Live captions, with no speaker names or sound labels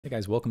Hey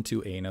guys, welcome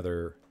to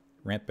another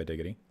rant by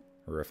Diggity,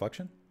 or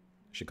reflection.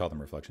 I should call them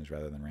reflections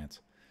rather than rants.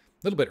 A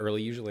little bit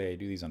early. Usually I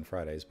do these on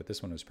Fridays, but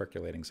this one was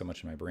percolating so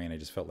much in my brain I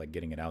just felt like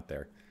getting it out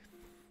there.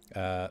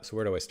 So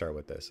where do I start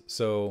with this?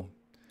 So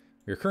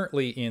we're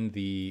currently in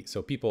the,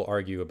 so people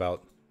argue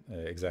about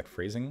exact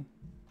phrasing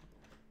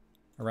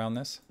around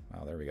this.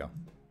 Oh, there we go.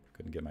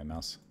 Couldn't get my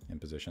mouse in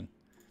position.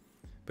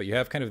 But you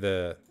have kind of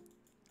the,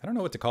 I don't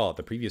know what to call it,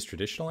 the previous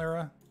traditional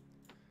era.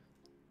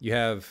 You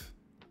have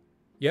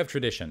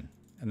tradition.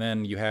 And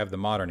then you have the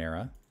modern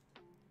era.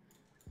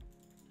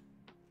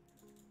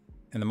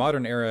 And the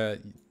modern era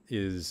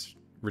is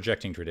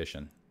rejecting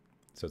tradition.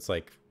 So it's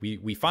like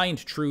we find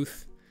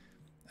truth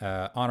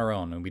on our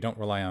own, and we don't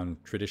rely on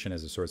tradition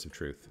as a source of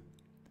truth.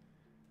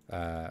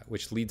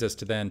 Which leads us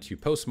to then to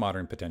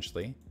postmodern,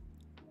 potentially,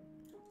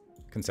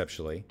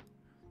 conceptually,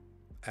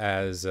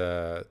 as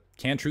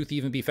can truth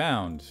even be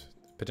found?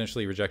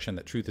 Potentially rejection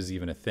that truth is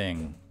even a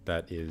thing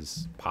that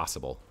is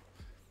possible.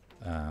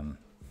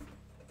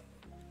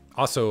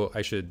 Also,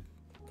 I should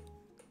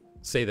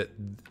say that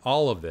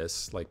all of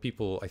this, like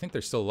people, I think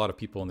there's still a lot of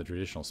people in the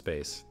traditional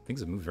space. Things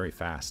have moved very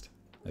fast,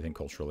 I think,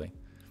 culturally.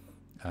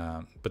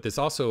 But this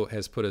also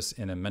has put us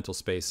in a mental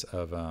space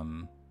of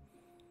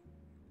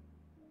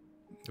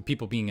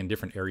people being in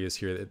different areas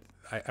here.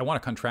 I want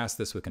to contrast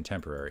this with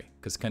contemporary,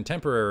 because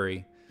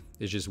contemporary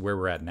is just where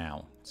we're at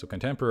now. So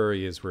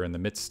contemporary is we're in the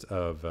midst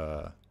of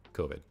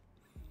COVID.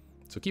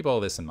 So keep all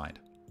this in mind.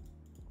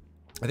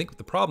 I think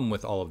the problem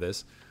with all of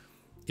this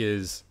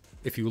is,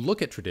 if you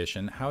look at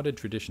tradition, how did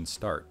tradition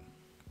start?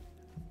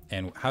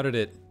 And how did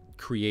it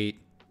create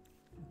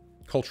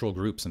cultural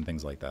groups and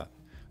things like that?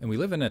 And we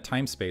live in a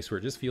time space where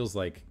it just feels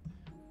like,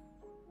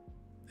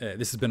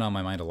 this has been on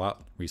my mind a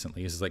lot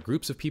recently, is like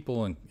groups of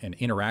people and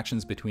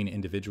interactions between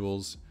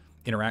individuals,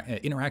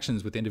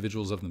 interactions with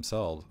individuals of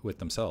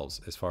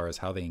themselves, as far as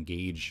how they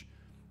engage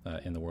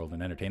in the world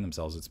and entertain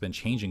themselves. It's been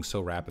changing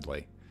so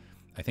rapidly.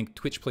 I think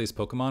Twitch Plays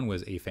Pokemon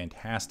was a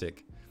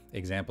fantastic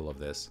example of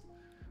this,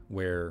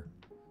 where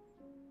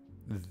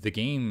the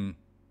game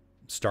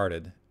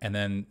started and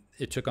then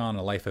it took on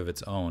a life of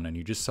its own, and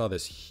you just saw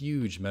this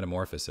huge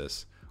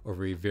metamorphosis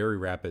over a very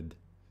rapid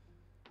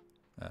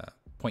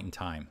point in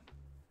time.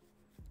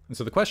 And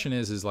so the question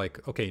is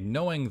like, okay,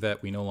 knowing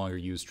that we no longer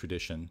use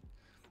tradition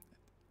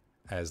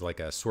as like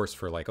a source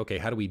for like, okay,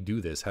 how do we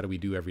do this? How do we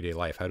do everyday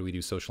life? How do we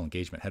do social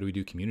engagement? How do we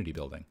do community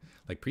building?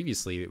 Like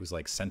previously it was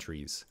like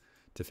centuries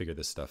to figure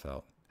this stuff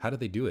out. How did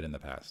they do it in the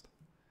past?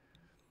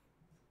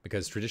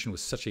 Because tradition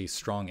was such a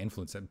strong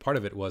influence, and part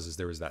of it was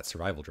there was that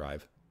survival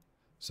drive.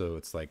 So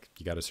it's like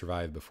you got to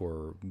survive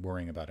before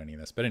worrying about any of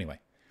this. But anyway,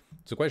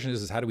 so the question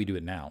is how do we do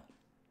it now?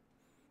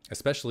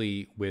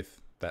 Especially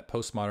with that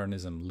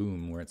postmodernism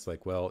loom, where it's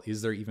like, well,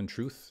 is there even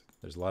truth?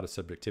 There's a lot of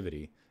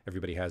subjectivity.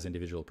 Everybody has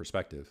individual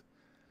perspective.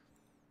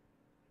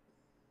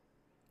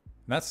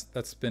 And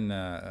that's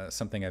been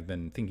something I've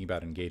been thinking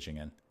about engaging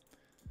in.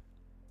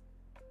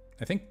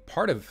 I think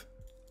part of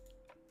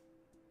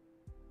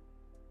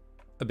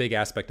a big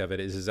aspect of it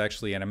is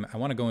actually, and I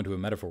want to go into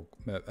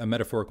a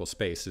metaphorical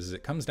space, is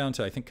it comes down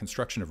to, I think,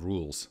 construction of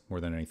rules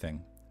more than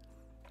anything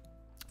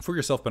for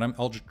yourself, but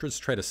I'll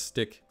just try to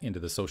stick into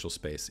the social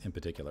space in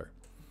particular.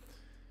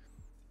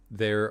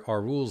 There are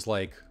rules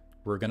like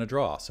we're going to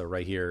draw. So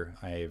right here,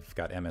 I've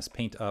got MS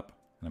Paint up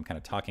and I'm kind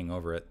of talking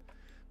over it,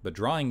 but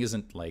drawing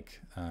isn't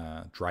like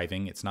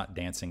driving. It's not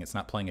dancing. It's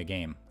not playing a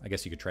game. I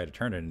guess you could try to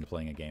turn it into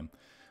playing a game,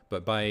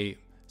 but by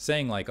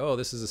saying like, oh,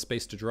 this is a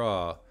space to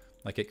draw,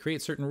 like it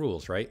creates certain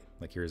rules, right?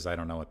 Like here's, I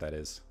don't know what that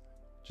is.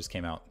 Just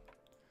came out.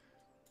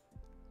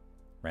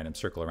 Random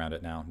circle around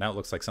it now. Now it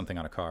looks like something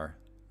on a car.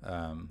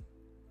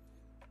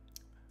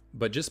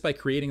 But just by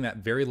creating that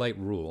very light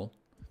rule,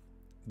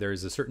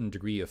 there's a certain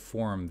degree of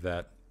form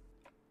that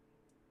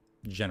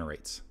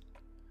generates.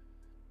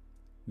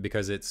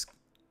 Because it's,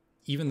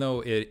 even though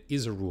it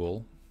is a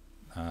rule,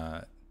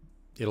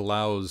 it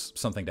allows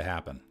something to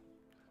happen.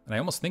 And I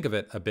almost think of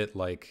it a bit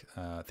like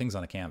things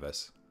on a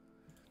canvas,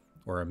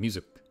 or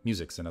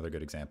music's another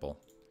good example.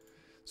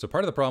 So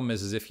part of the problem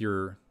is if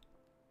you're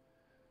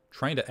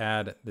trying to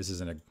add, this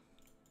isn't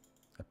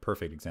a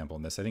perfect example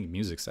in this. I think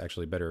music's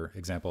actually a better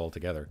example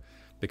altogether,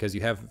 because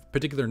you have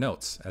particular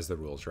notes as the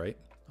rules, right?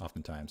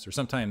 Oftentimes, or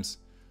sometimes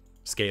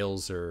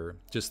scales, or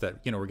just that,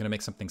 you know, we're going to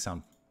make something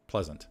sound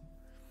pleasant.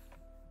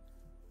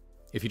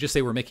 If you just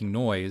say we're making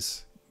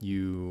noise,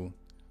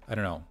 I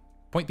don't know.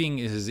 Point being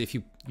is if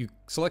you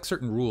select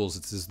certain rules,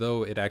 it's as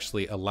though it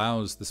actually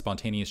allows the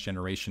spontaneous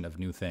generation of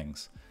new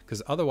things.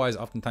 Because otherwise,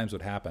 oftentimes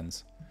what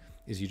happens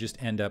is you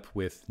just end up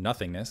with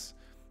nothingness,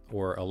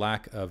 or a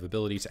lack of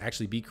ability to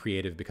actually be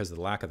creative because of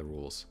the lack of the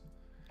rules.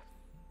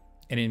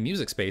 And in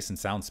music space and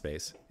sound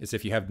space, it's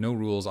if you have no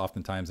rules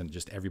oftentimes and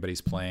just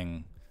everybody's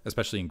playing,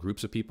 especially in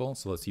groups of people.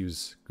 So let's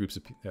use groups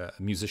of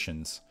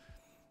musicians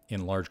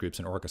in large groups,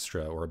 an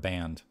orchestra or a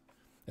band,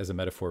 as a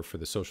metaphor for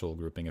the social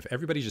grouping. If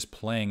everybody's just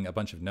playing a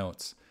bunch of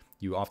notes,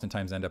 you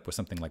oftentimes end up with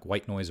something like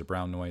white noise or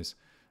brown noise,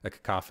 a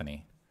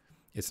cacophony.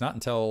 It's not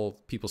until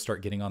people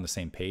start getting on the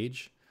same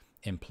page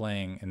and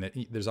playing, and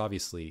there's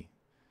obviously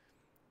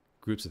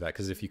groups of that.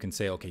 Because if you can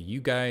say, okay,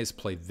 you guys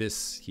play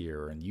this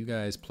here and you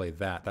guys play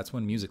that, that's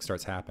when music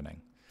starts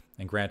happening.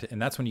 And granted,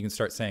 and that's when you can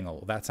start saying, oh,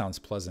 well, that sounds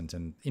pleasant,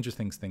 and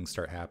interesting things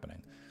start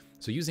happening.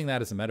 So using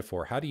that as a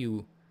metaphor, how do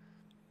you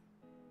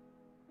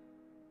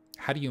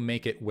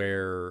make it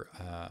where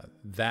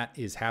that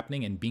is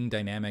happening and being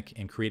dynamic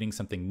and creating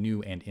something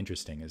new and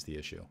interesting is the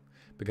issue?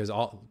 Because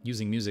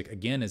using music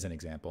again as an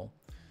example,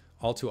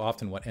 all too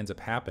often what ends up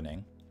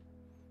happening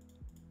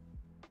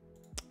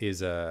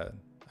is I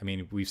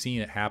mean, we've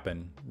seen it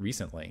happen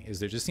recently, is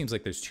there just seems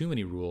like there's too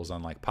many rules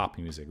on like pop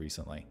music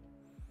recently.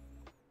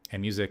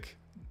 And music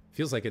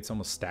feels like it's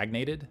almost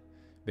stagnated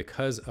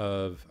because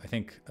of, I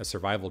think, a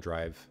survival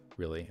drive,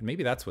 really. And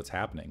maybe that's what's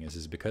happening,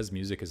 is because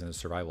music is in a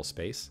survival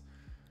space.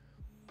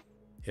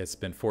 It's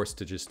been forced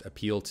to just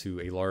appeal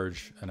to a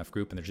large enough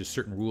group, and there's just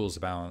certain rules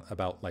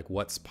about like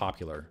what's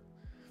popular.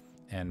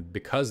 And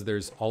because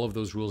there's all of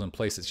those rules in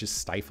place, it's just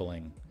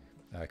stifling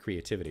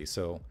creativity.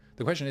 So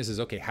the question is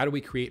okay, how do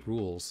we create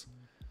rules?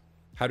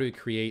 How do we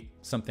create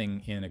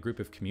something in a group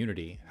of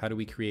community? How do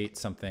we create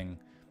something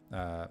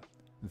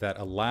that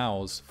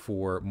allows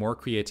for more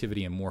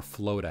creativity and more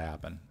flow to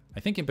happen? I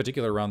think in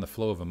particular around the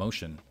flow of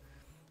emotion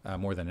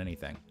more than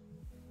anything.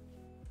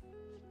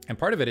 And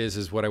part of it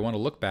is what I want to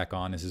look back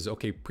on is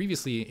okay,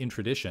 previously in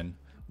tradition,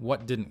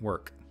 what didn't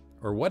work?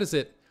 Or what is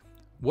it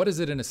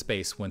in a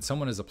space when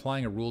someone is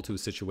applying a rule to a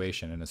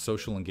situation, in a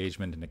social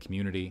engagement, in a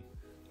community,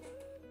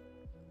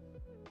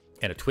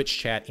 in a Twitch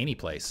chat, any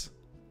place?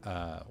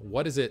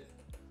 What is it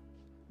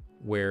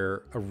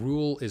where a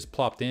rule is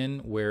plopped in,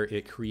 where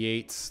it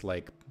creates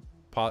like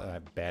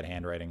bad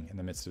handwriting in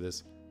the midst of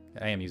this?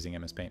 I am using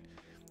MS Paint.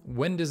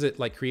 When does it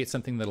like create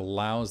something that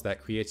allows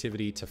that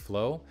creativity to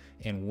flow?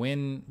 And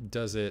when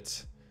does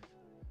it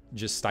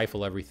just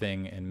stifle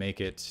everything and make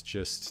it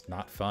just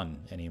not fun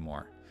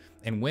anymore?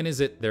 And when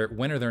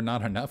are there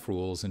not enough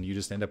rules and you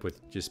just end up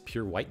with just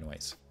pure white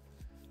noise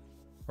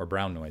or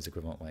brown noise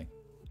equivalently?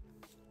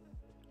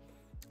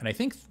 And I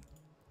think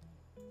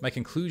my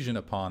conclusion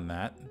upon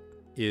that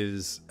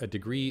is a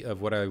degree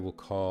of what I will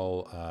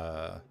call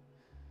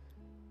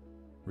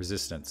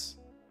resistance,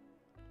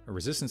 a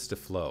resistance to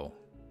flow.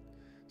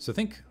 So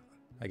think,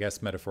 I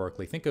guess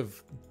metaphorically, think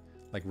of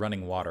like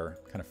running water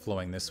kind of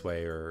flowing this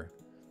way, or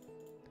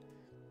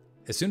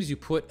as soon as you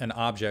put an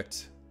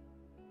object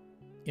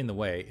in the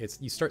way,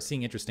 you start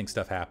seeing interesting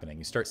stuff happening.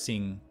 You start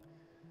seeing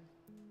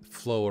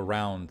flow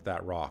around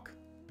that rock.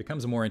 It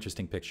becomes a more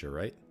interesting picture,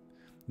 right?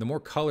 The more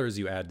colors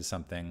you add to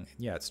something,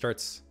 yeah, it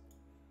starts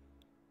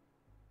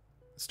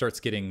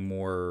getting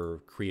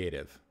more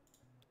creative.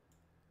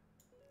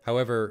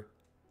 However,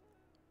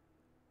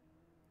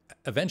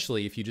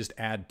 eventually, if you just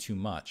add too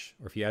much,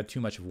 or if you add too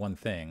much of one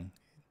thing,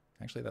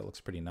 actually that looks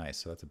pretty nice,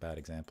 so that's a bad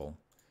example.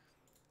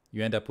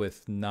 You end up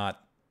with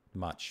not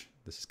much.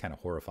 This is kind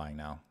of horrifying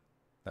now.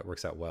 That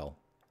works out well.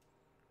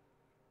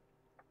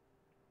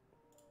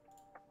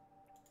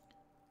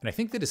 And I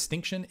think the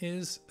distinction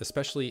is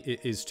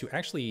to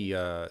actually,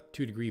 to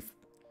a degree,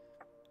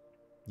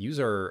 use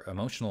our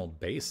emotional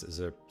base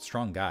as a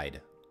strong guide.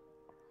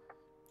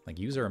 Like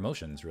use our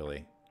emotions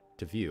really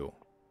to view.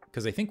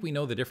 Because I think we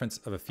know the difference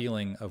of a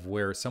feeling of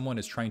where someone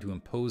is trying to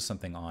impose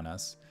something on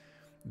us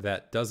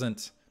that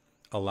doesn't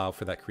allow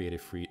for that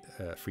creative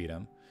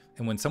freedom.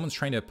 And when someone's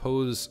trying to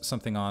impose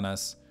something on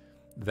us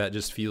that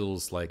just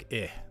feels like,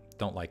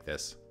 don't like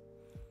this.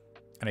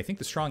 And I think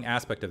the strong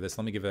aspect of this,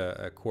 let me give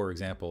a core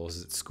example,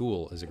 is that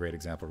school is a great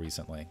example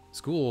recently.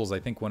 School is, I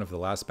think, one of the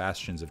last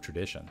bastions of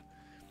tradition.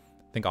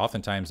 I think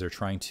oftentimes they're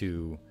trying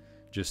to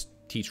just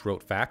teach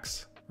rote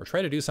facts or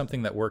try to do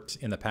something that worked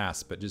in the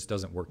past but just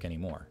doesn't work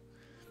anymore.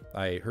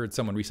 I heard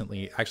someone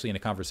recently, actually in a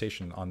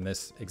conversation on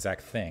this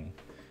exact thing,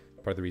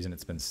 part of the reason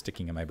it's been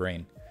sticking in my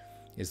brain,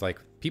 is like,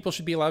 people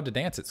should be allowed to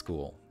dance at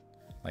school.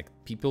 Like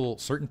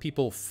certain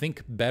people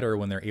think better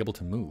when they're able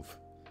to move.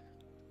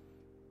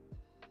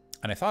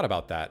 And I thought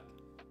about that.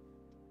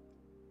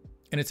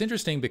 And it's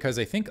interesting because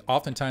I think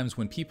oftentimes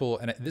when people,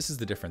 and this is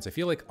the difference, I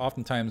feel like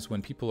oftentimes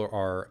when people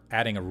are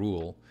adding a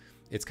rule,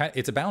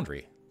 it's a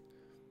boundary.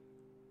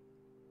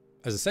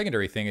 As a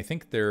secondary thing, I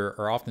think there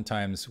are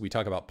oftentimes, we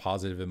talk about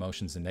positive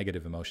emotions and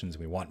negative emotions.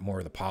 We want more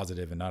of the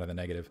positive and not of the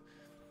negative.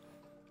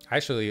 I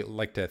actually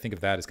like to think of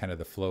that as kind of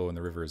the flow in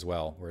the river as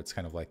well, where it's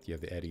kind of like you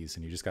have the eddies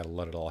and you just got to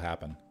let it all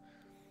happen.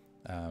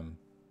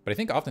 But I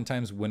think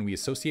oftentimes when we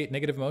associate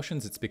negative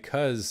emotions, it's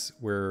because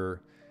we're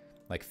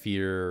like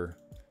fear,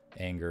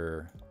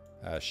 anger,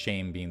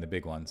 shame being the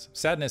big ones.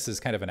 Sadness is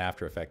kind of an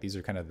after effect. These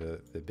are kind of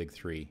the big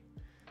three.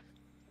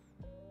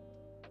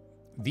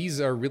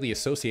 These are really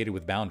associated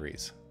with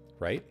boundaries,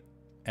 right?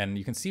 And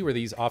you can see where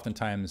these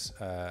oftentimes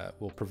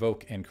will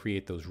provoke and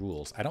create those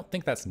rules. I don't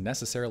think that's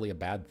necessarily a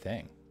bad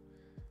thing.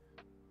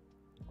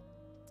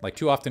 Like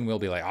too often we'll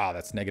be like,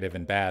 that's negative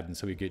and bad, and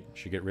so we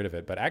should get rid of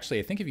it. But actually,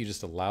 I think if you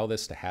just allow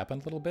this to happen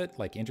a little bit,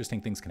 like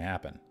interesting things can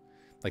happen.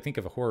 Like think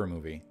of a horror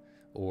movie,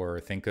 or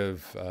think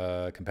of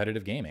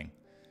competitive gaming,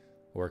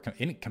 or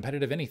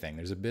competitive anything.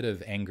 There's a bit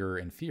of anger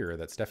and fear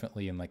that's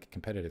definitely in like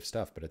competitive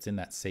stuff, but it's in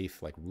that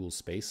safe like rule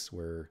space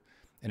where,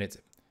 and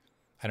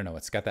I don't know,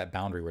 it's got that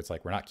boundary where it's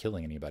like, we're not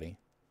killing anybody.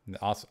 And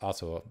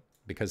also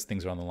because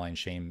things are on the line,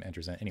 shame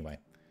enters in anyway.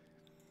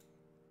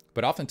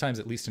 But oftentimes,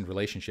 at least in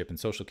relationship and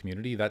social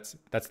community, that's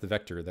the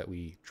vector that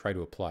we try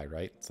to apply,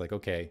 right? It's like,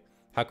 okay,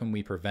 how can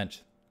we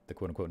prevent the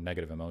quote unquote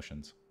negative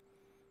emotions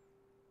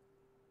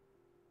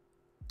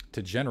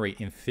to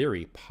generate, in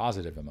theory,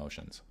 positive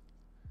emotions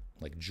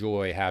like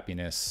joy,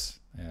 happiness,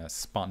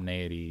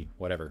 spontaneity,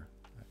 whatever.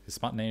 Is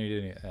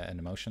spontaneity an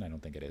emotion? I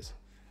don't think it is.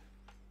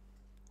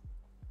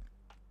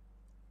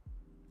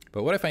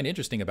 But what I find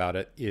interesting about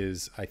it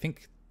is, I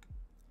think,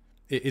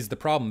 is the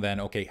problem then,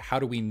 okay, how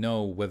do we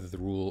know whether the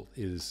rule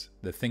is,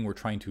 the thing we're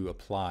trying to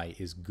apply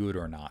is good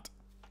or not?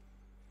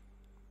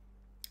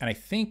 And I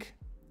think,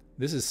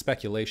 this is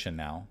speculation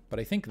now, but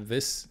I think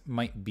this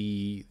might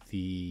be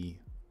the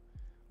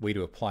way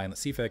to apply. And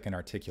let's see if I can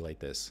articulate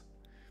this.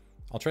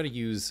 I'll try to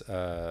use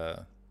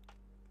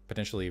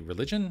potentially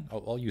religion.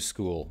 I'll use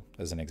school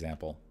as an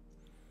example.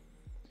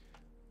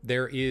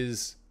 There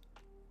is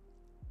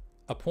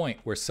a point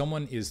where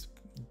someone is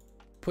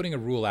putting a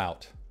rule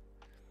out,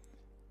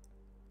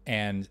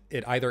 and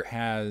it either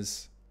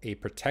has a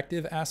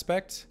protective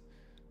aspect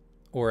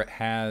or it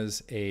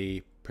has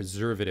a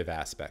preservative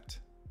aspect.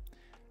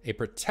 A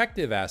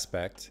protective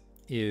aspect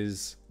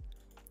is,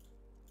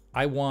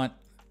 I want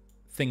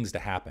things to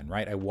happen,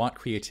 right? I want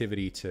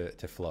creativity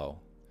to flow.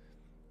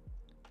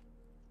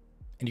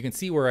 And you can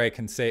see where I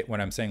can say,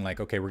 when I'm saying like,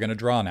 okay, we're going to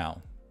draw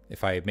now.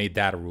 If I made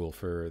that a rule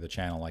for the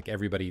channel, like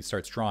everybody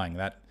starts drawing,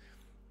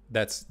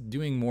 that's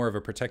doing more of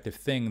a protective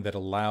thing that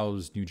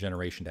allows new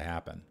generation to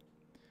happen.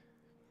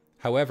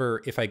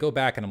 However, if I go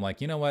back and I'm like,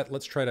 you know what, we're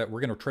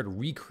going to try to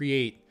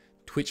recreate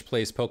Twitch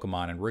Plays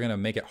Pokemon, and we're going to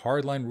make it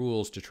hardline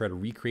rules to try to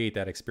recreate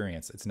that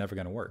experience, it's never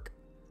going to work.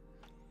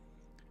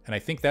 And I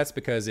think that's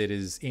because it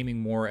is aiming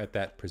more at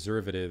that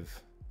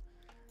preservative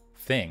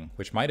thing,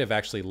 which might have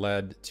actually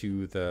led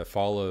to the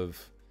fall of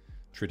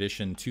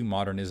tradition to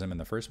modernism in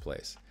the first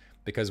place.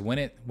 Because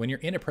when you're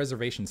in a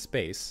preservation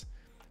space,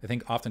 I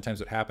think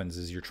oftentimes what happens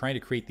is you're trying to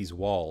create these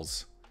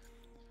walls.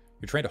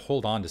 You're trying to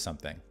hold on to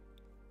something.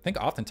 I think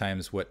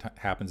oftentimes what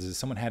happens is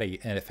someone had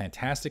a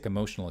fantastic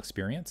emotional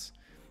experience,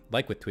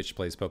 like with Twitch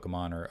Plays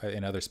Pokemon or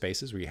in other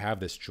spaces where you have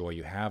this joy,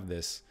 you have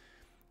this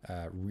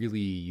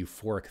really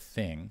euphoric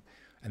thing,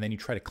 and then you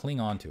try to cling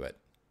on to it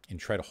and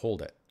try to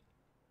hold it.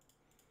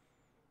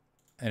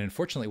 And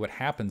unfortunately, what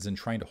happens in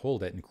trying to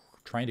hold it and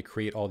trying to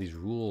create all these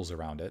rules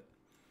around it,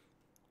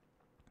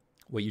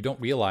 what you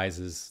don't realize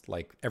is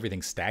like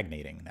everything's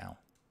stagnating now.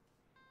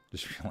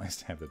 Just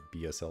realized I have a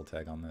BSL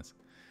tag on this.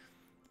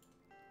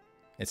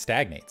 It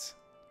stagnates,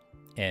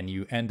 and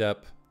you end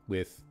up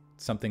with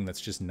something that's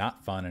just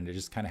not fun, and it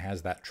just kind of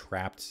has that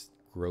trapped,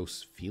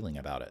 gross feeling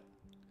about it.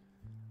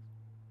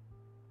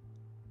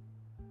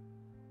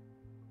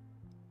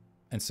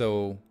 And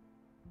so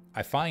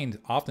I find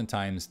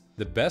oftentimes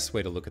the best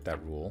way to look at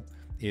that rule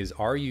is,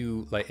 are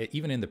you, like,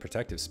 even in the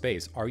protective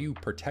space, are you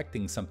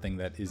protecting something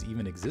that is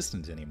even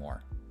existent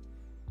anymore?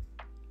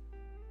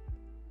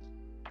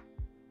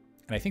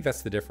 And I think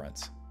that's the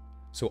difference.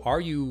 So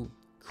are you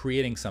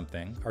creating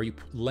something? Are you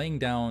laying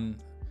down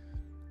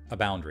a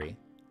boundary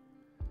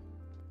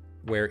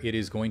where it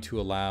is going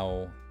to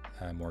allow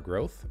more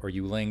growth? Or are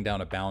you laying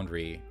down a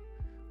boundary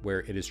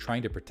where it is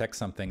trying to protect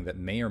something that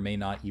may or may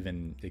not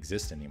even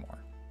exist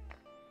anymore?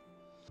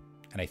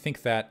 And I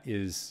think that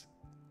is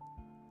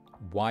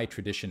why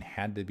tradition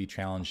had to be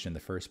challenged in the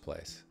first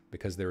place,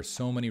 because there are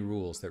so many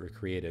rules that were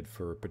created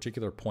for a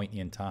particular point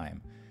in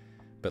time,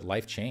 but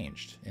life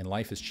changed, and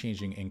life is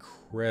changing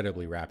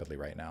incredibly rapidly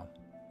right now,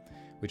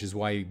 which is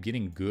why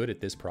getting good at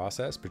this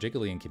process,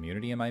 particularly in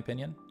community, in my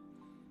opinion,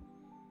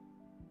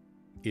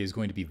 is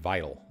going to be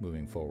vital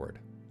moving forward.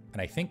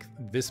 And I think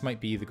this might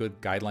be the good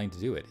guideline to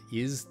do it.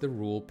 Is the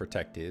rule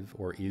protective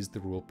or is the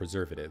rule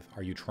preservative?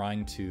 Are you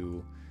trying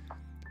to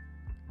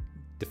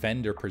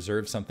defend or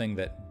preserve something,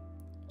 that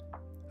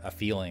a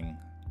feeling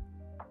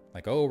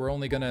like, oh, we're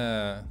only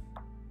gonna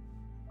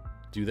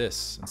do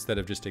this, instead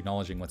of just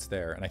acknowledging what's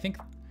there? And I think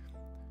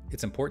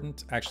it's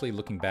important actually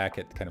looking back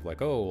at kind of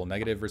like, oh, well,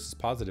 negative versus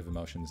positive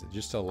emotions,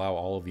 just to allow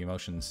all of the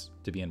emotions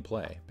to be in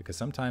play. Because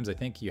sometimes I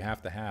think you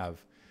have to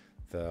have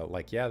the,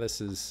 like, yeah,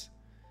 this is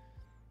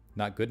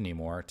not good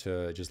anymore,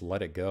 to just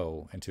let it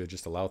go and to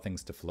just allow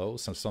things to flow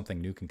so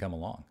something new can come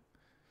along.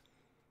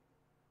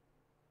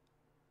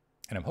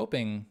 And I'm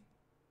hoping,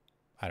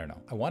 I don't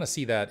know, I want to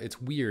see that. It's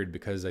weird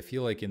because I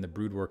feel like in the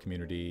Brood War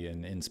community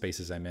and in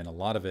spaces I'm in, a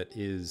lot of it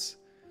is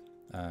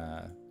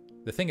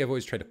the thing I've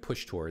always tried to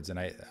push towards, and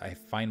I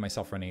find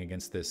myself running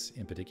against this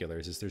in particular,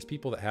 is there's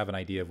people that have an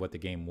idea of what the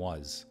game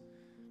was.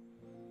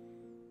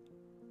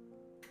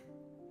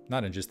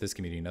 Not in just this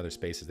community, in other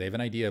spaces. They have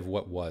an idea of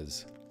what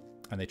was,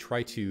 and they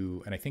try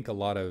to, and I think a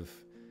lot of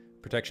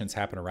protections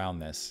happen around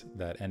this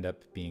that end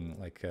up being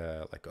like,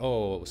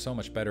 oh, it was so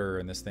much better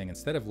in this thing,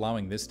 instead of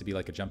allowing this to be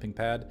like a jumping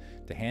pad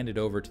to hand it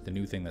over to the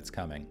new thing that's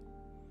coming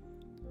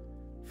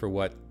for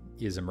what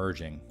is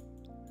emerging.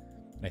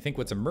 And I think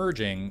what's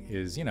emerging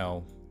is, you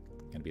know,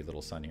 gonna be a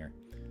little sun here.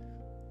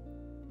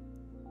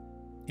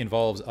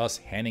 involves us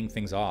handing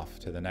things off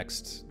to the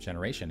next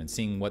generation and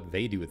seeing what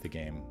they do with the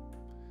game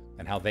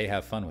and how they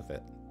have fun with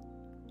it.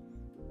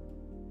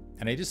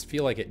 And I just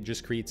feel like it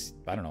just creates,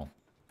 I don't know,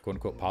 quote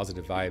unquote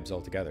positive vibes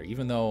altogether,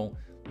 even though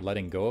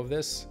letting go of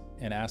this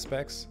in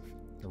aspects,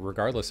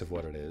 regardless of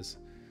what it is,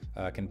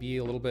 can be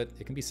a little bit,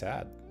 it can be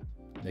sad.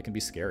 It can be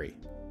scary.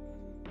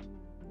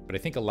 But I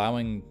think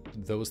allowing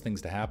those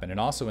things to happen, and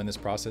also in this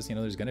process, you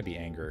know, there's going to be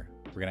anger.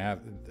 We're going to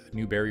have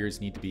new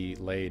barriers need to be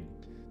laid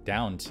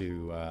down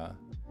to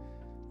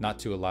not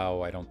to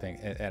allow, I don't think,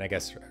 and I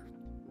guess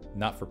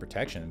not for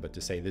protection, but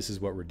to say this is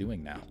what we're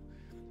doing now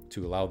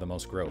to allow the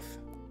most growth.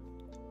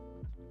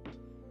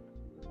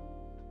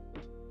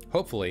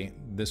 Hopefully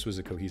this was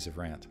a cohesive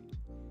rant,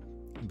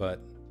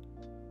 but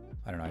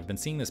I don't know. I've been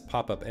seeing this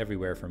pop up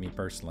everywhere for me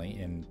personally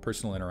in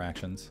personal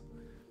interactions.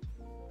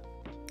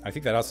 I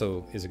think that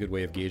also is a good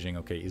way of gauging,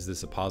 okay, is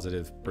this a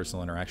positive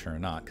personal interaction or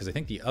not? Because I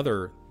think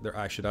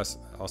I should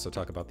also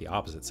talk about the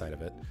opposite side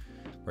of it,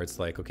 where it's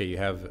like, okay, you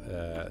have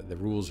the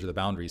rules or the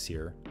boundaries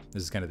here.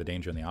 This is kind of the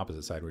danger on the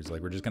opposite side, where it's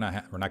like, we're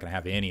not gonna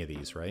have any of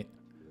these, right?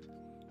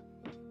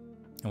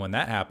 And when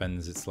that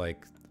happens, it's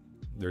like,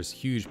 there's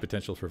huge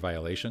potential for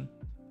violation,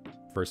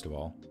 first of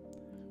all,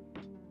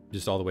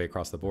 just all the way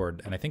across the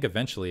board. And I think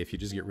eventually, if you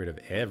just get rid of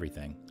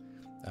everything,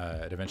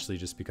 it eventually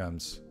just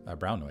becomes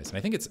brown noise. And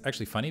I think it's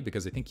actually funny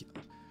because I think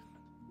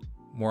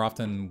more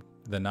often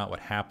than not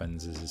what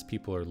happens is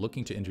people are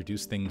looking to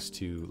introduce things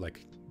to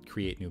like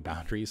create new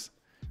boundaries,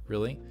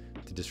 really,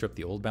 to disrupt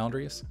the old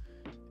boundaries.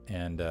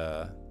 And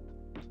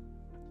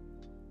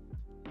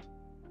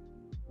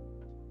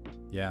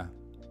yeah,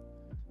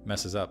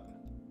 messes up.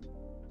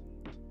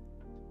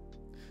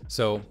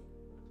 So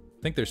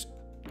I think there's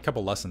a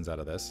couple lessons out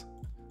of this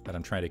that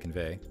I'm trying to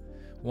convey.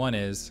 One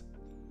is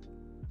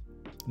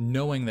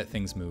knowing that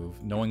things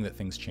move, knowing that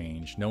things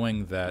change,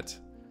 knowing that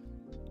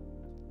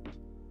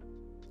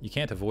you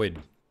can't avoid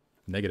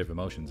negative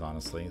emotions,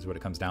 honestly, is what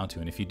it comes down to.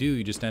 And if you do,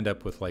 you just end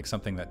up with like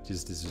something that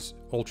just is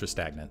ultra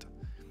stagnant.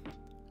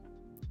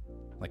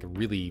 Like a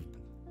really,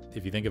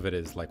 if you think of it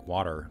as like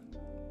water,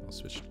 I'll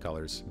switch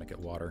colors, make it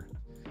water.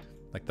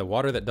 Like the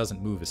water that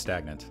doesn't move is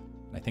stagnant.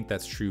 And I think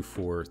that's true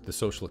for the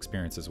social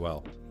experience as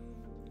well.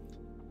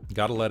 You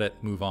gotta let it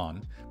move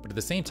on. But at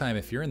the same time,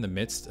 if you're in the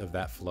midst of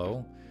that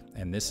flow,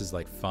 and this is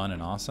like fun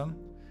and awesome,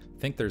 I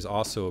think there's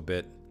also a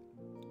bit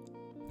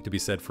to be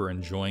said for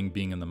enjoying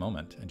being in the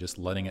moment and just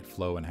letting it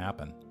flow and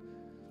happen.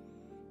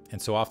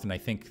 And so often I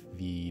think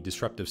the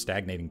disruptive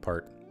stagnating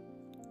part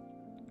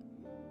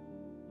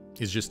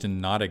is just in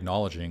not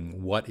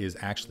acknowledging what is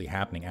actually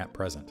happening at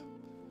present.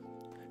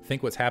 I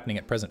think what's happening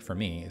at present for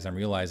me is I'm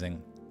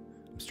realizing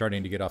I'm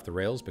starting to get off the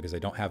rails because I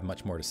don't have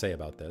much more to say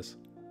about this.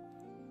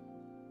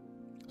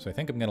 So I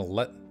think I'm gonna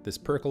let this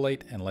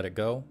percolate and let it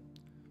go.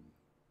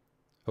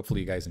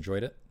 Hopefully you guys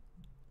enjoyed it.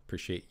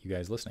 Appreciate you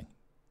guys listening.